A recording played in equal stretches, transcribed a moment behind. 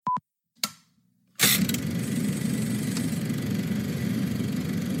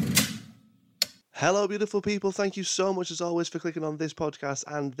Hello, beautiful people. Thank you so much, as always, for clicking on this podcast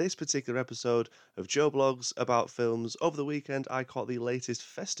and this particular episode of Joe Blogs about films. Over the weekend, I caught the latest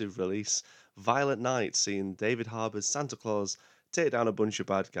festive release, Violent Night, seeing David Harbour's Santa Claus take down a bunch of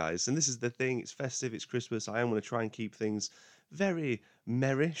bad guys. And this is the thing, it's festive, it's Christmas. I am going to try and keep things very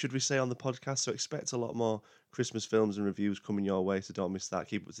merry, should we say, on the podcast. So expect a lot more Christmas films and reviews coming your way, so don't miss that.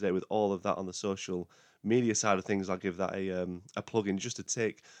 Keep up to date with all of that on the social media side of things. I'll give that a plug in just a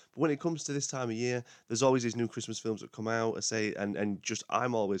tick. But when it comes to this time of year, there's always these new Christmas films that come out. I say, and just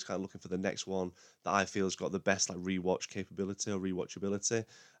I'm always kind of looking for the next one that I feel has got the best like rewatch capability or rewatchability.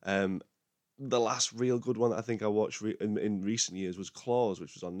 Um, the last real good one that I think I watched in recent years was Claus,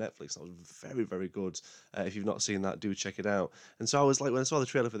 which was on Netflix. That was very, very good. If you've not seen that, do check it out. And so I was like, when I saw the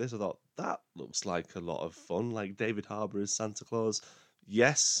trailer for this, I thought, that looks like a lot of fun. Like David Harbour as Santa Claus.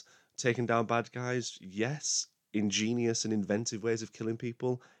 Yes. Taking down bad guys. Yes. Ingenious and inventive ways of killing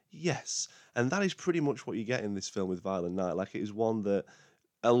people. Yes. And that is pretty much what you get in this film with Violent Night. Like, it is one that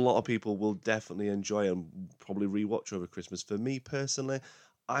a lot of people will definitely enjoy and probably rewatch over Christmas. For me personally,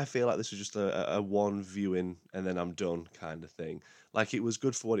 I feel like this was just a one viewing and then I'm done kind of thing. Like, it was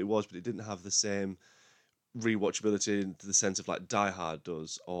good for what it was, but it didn't have the same rewatchability in the sense of like Die Hard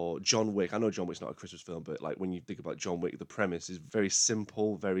does or John Wick. I know John Wick's not a Christmas film, but like when you think about John Wick, the premise is very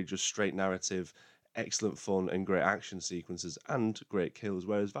simple, very just straight narrative, excellent fun and great action sequences and great kills.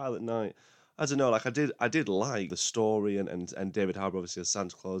 Whereas Violent Night, I don't know, like I did like the story and David Harbour obviously as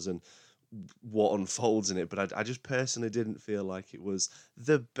Santa Claus and what unfolds in it, but I just personally didn't feel like it was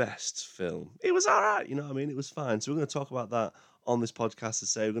the best film. It was all right, you know what I mean? It was fine. So we're going to talk about that on this podcast to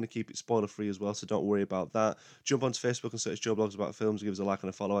say. We're going to keep it spoiler free as well, so don't worry about that. Jump onto Facebook and search Joe Blogs About Films, give us a like and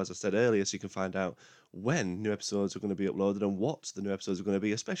a follow, as I said earlier, so you can find out when new episodes are going to be uploaded and what the new episodes are going to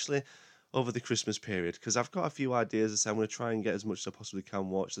be, especially over the Christmas period, because I've got a few ideas. So I'm going to try and get as much as I possibly can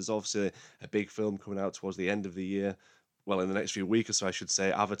watch. There's obviously a big film coming out towards the end of the year, well, in the next few weeks or so, I should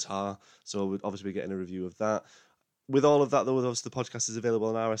say, Avatar. So we'll obviously be getting a review of that. With all of that, though, obviously the podcast is available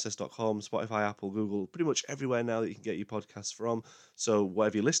on rss.com, Spotify, Apple, Google, pretty much everywhere now that you can get your podcasts from. So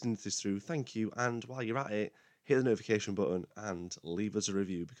whatever you're listening to this through, thank you. And while you're at it, hit the notification button and leave us a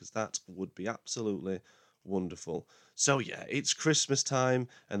review, because that would be absolutely wonderful. So yeah, it's Christmas time,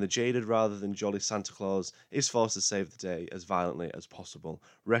 and the jaded rather than jolly Santa Claus is forced to save the day as violently as possible.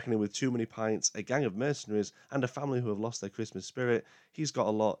 Reckoning with too many pints, a gang of mercenaries, and a family who have lost their Christmas spirit, he's got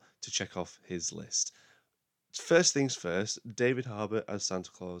a lot to check off his list. First things first, David Harbour as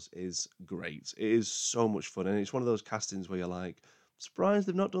Santa Claus is great. It is so much fun, and it's one of those castings where you're like, surprised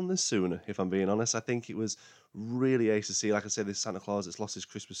they've not done this sooner, if I'm being honest. I think it was really ace to see, like I said, this Santa Claus that's lost his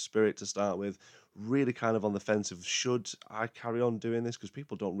Christmas spirit to start with, really kind of on the fence of should I carry on doing this, because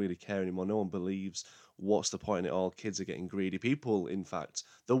people don't really care anymore. No one believes what's the point in it all. Kids are getting greedy. People, in fact,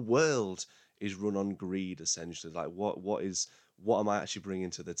 the world is run on greed, essentially. Like, what am I actually bringing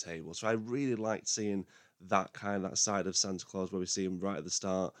to the table? So I really liked seeing that side of Santa Claus where we see him right at the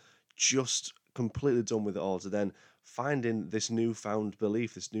start, just completely done with it all, to then finding this newfound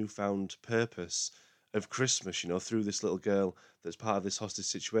belief, this newfound purpose of Christmas, you know, through this little girl that's part of this hostage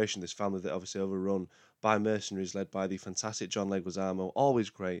situation, this family that obviously overrun by mercenaries led by the fantastic John Leguizamo. Always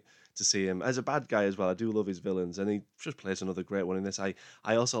great to see him as a bad guy as well. I do love his villains, and he just plays another great one in this. I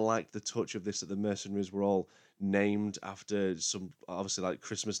also like the touch of this, that the mercenaries were all named after some obviously like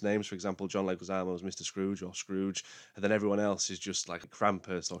Christmas names. For example, John Leguizamo is Mr. Scrooge or Scrooge, and then everyone else is just like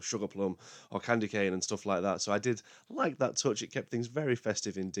Krampus or Sugar Plum or Candy Cane and stuff like that. So I did like that touch. It kept things very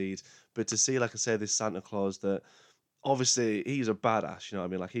festive indeed. But to see, like I say, this Santa Claus that obviously he's a badass, you know what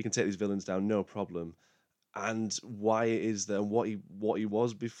I mean? Like, he can take these villains down no problem. And why it is that, and what he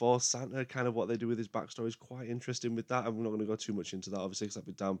was before Santa, kind of what they do with his backstory is quite interesting with that. I'm not going to go too much into that, obviously, because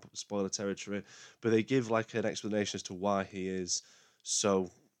that'd be down spoiler territory. But they give like an explanation as to why he is so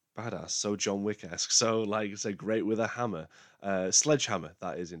badass, so John Wick-esque, so like say great with a hammer, sledgehammer.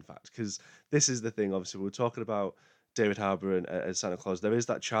 That is, in fact, because this is the thing. Obviously, we were talking about David Harbour and as Santa Claus. There is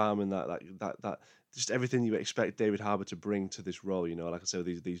that charm and that just everything you expect David Harbour to bring to this role. You know, like I said,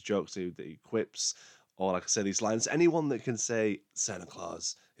 these jokes that he quips, or like I said, these lines. Anyone that can say Santa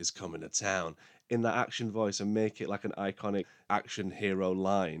Claus is coming to town in that action voice and make it like an iconic action hero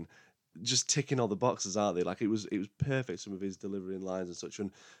line, just ticking all the boxes, aren't they? Like, it was perfect. Some of his delivering lines and such,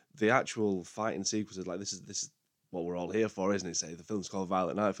 and the actual fighting sequences. Like, this is what we're all here for, isn't it? Say the film's called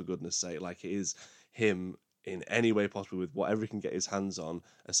Violent Night, for goodness sake. Like, it is him in any way possible with whatever he can get his hands on,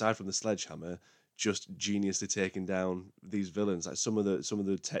 aside from the sledgehammer, just geniusly taking down these villains. Like, some of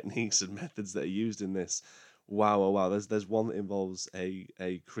the techniques and methods that are used in this. Wow, wow, wow. There's one that involves a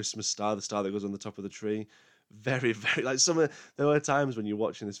Christmas star, the star that goes on the top of the tree. very, very like there were times when you're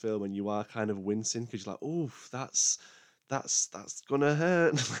watching this film and you are kind of wincing because you're like, oh, that's gonna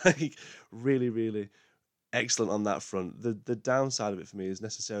hurt. Like really, really excellent on that front. The downside of it for me is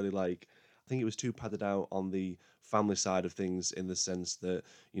necessarily like I think it was too padded out on the family side of things in the sense that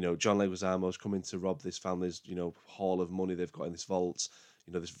John Leguizamo's coming to rob this family's haul of money they've got in this vault.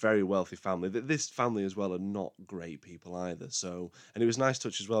 This very wealthy family. This family as well are not great people either. So, and it was a nice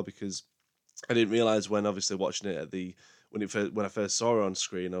touch as well because I didn't realize when obviously watching it at the when I first saw her on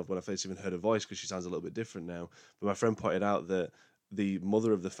screen, or when I first even heard her voice, because she sounds a little bit different now. But my friend pointed out that the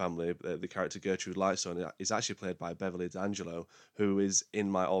mother of the family, the character Gertrude Lightstone, is actually played by Beverly D'Angelo, who is in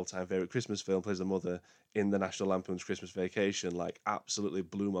my all-time favorite Christmas film. Plays the mother in the National Lampoon's Christmas Vacation. Like absolutely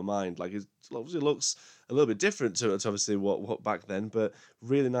blew my mind. Like it obviously looks a little bit different to obviously what back then, but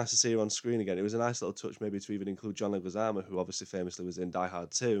really nice to see her on screen again. It was a nice little touch maybe to even include John Leguizamo, who obviously famously was in Die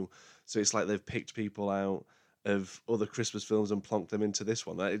Hard 2. So it's like they've picked people out of other Christmas films and plonked them into this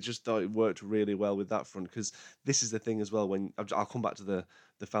one. I just thought it worked really well with that front because this is the thing as well. When I'll come back to the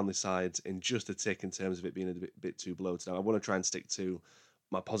family side in just a tick in terms of it being a bit too bloated. Now I want to try and stick to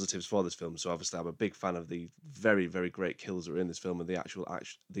my positives for this film. So obviously I'm a big fan of the very, very great kills that are in this film and the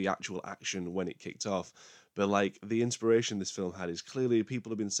actual action when it kicked off. But like the inspiration this film had is clearly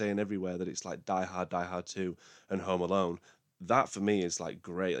people have been saying everywhere that it's like Die Hard 2, and Home Alone. That for me is like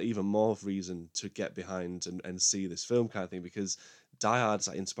great, even more reason to get behind and see this film kind of thing because Die Hard's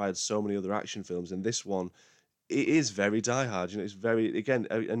like inspired so many other action films, and this one it is very Die Hard. It's very again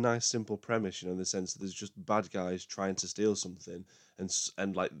a nice simple premise. In the sense that there's just bad guys trying to steal something,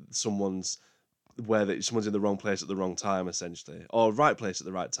 and like someone's someone's in the wrong place at the wrong time essentially, or right place at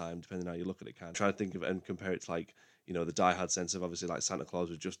the right time, depending on how you look at it. Kind of try to think of it and compare it to like the Die Hard sense of obviously like Santa Claus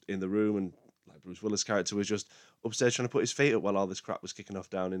was just in the room and like Bruce Willis' character was just upstairs trying to put his feet up while all this crap was kicking off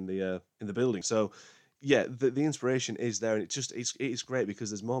down in the building. So yeah, the inspiration is there, and it's great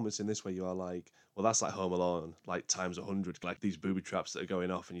because there's moments in this where you are like, well, that's like Home Alone, like times 100, like these booby traps that are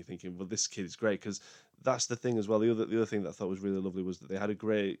going off, and you're thinking, well, this kid is great because that's the thing as well. The other thing that I thought was really lovely was that they had a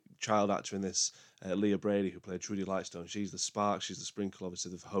great child actor in this, Leah Brady, who played Trudy Lightstone. She's the spark, she's the sprinkle,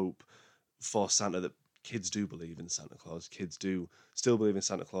 obviously, of hope for Santa. That kids do believe in Santa Claus. Kids do still believe in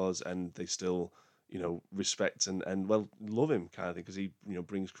Santa Claus, and they still respect and well love him kind of thing because he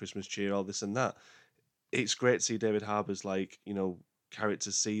brings Christmas cheer, all this and that. It's great to see David Harbour's like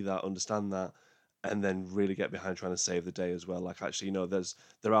character see that, understand that, and then really get behind trying to save the day as well. Like actually,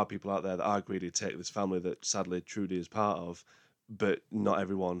 there are people out there that are greedy to take this family that sadly Trudy is part of, but not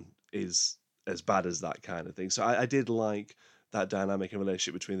everyone is as bad as that kind of thing. So I did like that dynamic and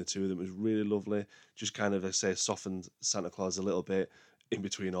relationship between the two of them. It was really lovely. Just kind of, I say, softened Santa Claus a little bit in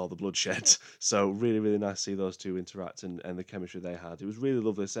between all the bloodshed. So really, really nice to see those two interact and the chemistry they had. It was really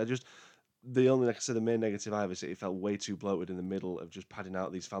lovely. So just the only, like I said, the main negative I have is it felt way too bloated in the middle of just padding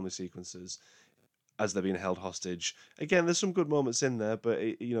out these family sequences as they're being held hostage. Again, there's some good moments in there, but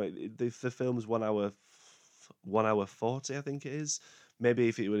the film's 1 hour 40, I think it is. Maybe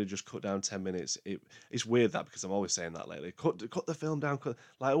if it would have just cut down 10 minutes, it's weird that because I'm always saying that lately. Cut the film down.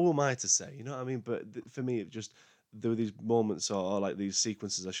 Like who am I to say? You know what I mean? But for me, it just there were these moments or like these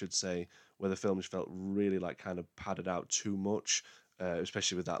sequences, I should say, where the film just felt really like kind of padded out too much,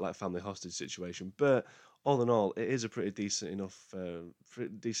 especially with that like family hostage situation. But all in all, it is a pretty decent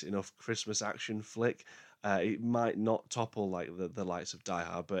enough Christmas action flick. It might not topple like the likes of Die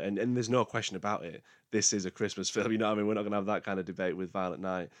Hard, but and there's no question about it. This is a Christmas film. You know what I mean? We're not going to have that kind of debate with Violent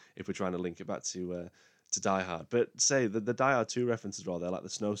Night if we're trying to link it back to Die Hard. But say the Die Hard 2 references are all there, like the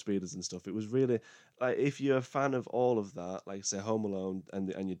snow speeders and stuff. It was really like if you're a fan of all of that, like say Home Alone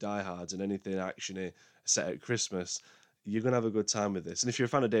and your Die Hards and anything actiony set at Christmas, you're gonna have a good time with this. And if you're a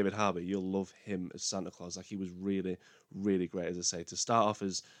fan of David Harbour, you'll love him as Santa Claus. Like he was really, really great, as I say. To start off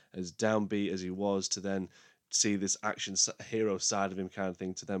as downbeat as he was, to then see this hero side of him kind of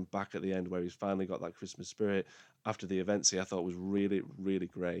thing, to then back at the end where he's finally got that Christmas spirit after the events, I thought was really, really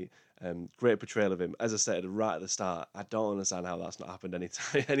great. Great portrayal of him. As I said right at the start, I don't understand how that's not happened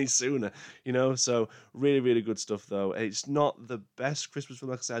any sooner. So really, really good stuff though. It's not the best Christmas film.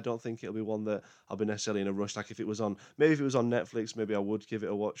 Like I said, I don't think it'll be one that I'll be necessarily in a rush. Like if it was on Netflix, maybe I would give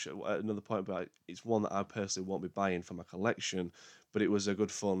it a watch at another point. But it's one that I personally won't be buying for my collection. But it was a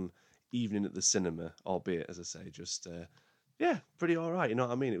good fun evening at the cinema, albeit as I say, just yeah, pretty all right. You know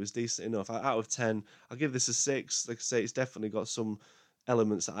what I mean? It was decent enough. Out of 10, I'll give this a 6. Like I say, it's definitely got some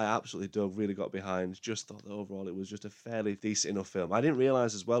elements that I absolutely dug, really got behind. Just thought that overall it was just a fairly decent enough film. I didn't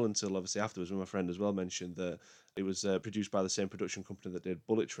realise as well until obviously afterwards when my friend as well mentioned that it was produced by the same production company that did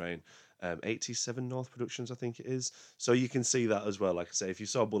Bullet Train, 87 North Productions, I think it is. So you can see that as well. Like I say, if you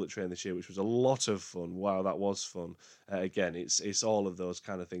saw Bullet Train this year, which was a lot of fun, wow, that was fun. Again, it's all of those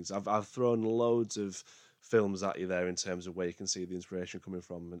kind of things. I've thrown loads of films at you there in terms of where you can see the inspiration coming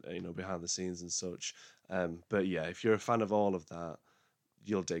from, and behind the scenes and such. But yeah, if you're a fan of all of that,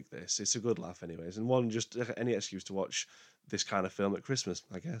 you'll dig this. It's a good laugh, anyways, and one just any excuse to watch this kind of film at Christmas,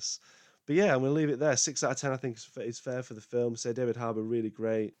 I guess. But yeah, I'm gonna leave it there. 6 out of 10, I think, is fair for the film. Say David Harbour, really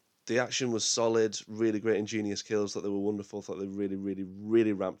great. The action was solid, really great, ingenious kills. Thought they were wonderful. Thought they really, really,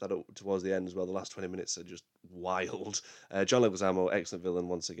 really ramped that up towards the end as well. The last 20 minutes are just wild. John Leguizamo, excellent villain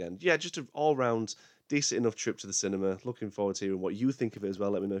once again. Yeah, just an all-round decent enough trip to the cinema. Looking forward to hearing what you think of it as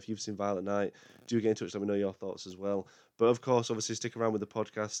well. Let me know if you've seen Violet Night. Do get in touch. Let me know your thoughts as well. But of course, obviously, stick around with the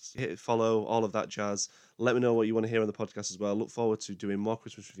podcast. Hit follow, all of that jazz. Let me know what you want to hear on the podcast as well. Look forward to doing more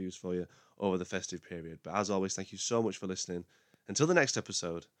Christmas reviews for you over the festive period. But as always, thank you so much for listening. Until the next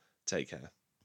episode, take care.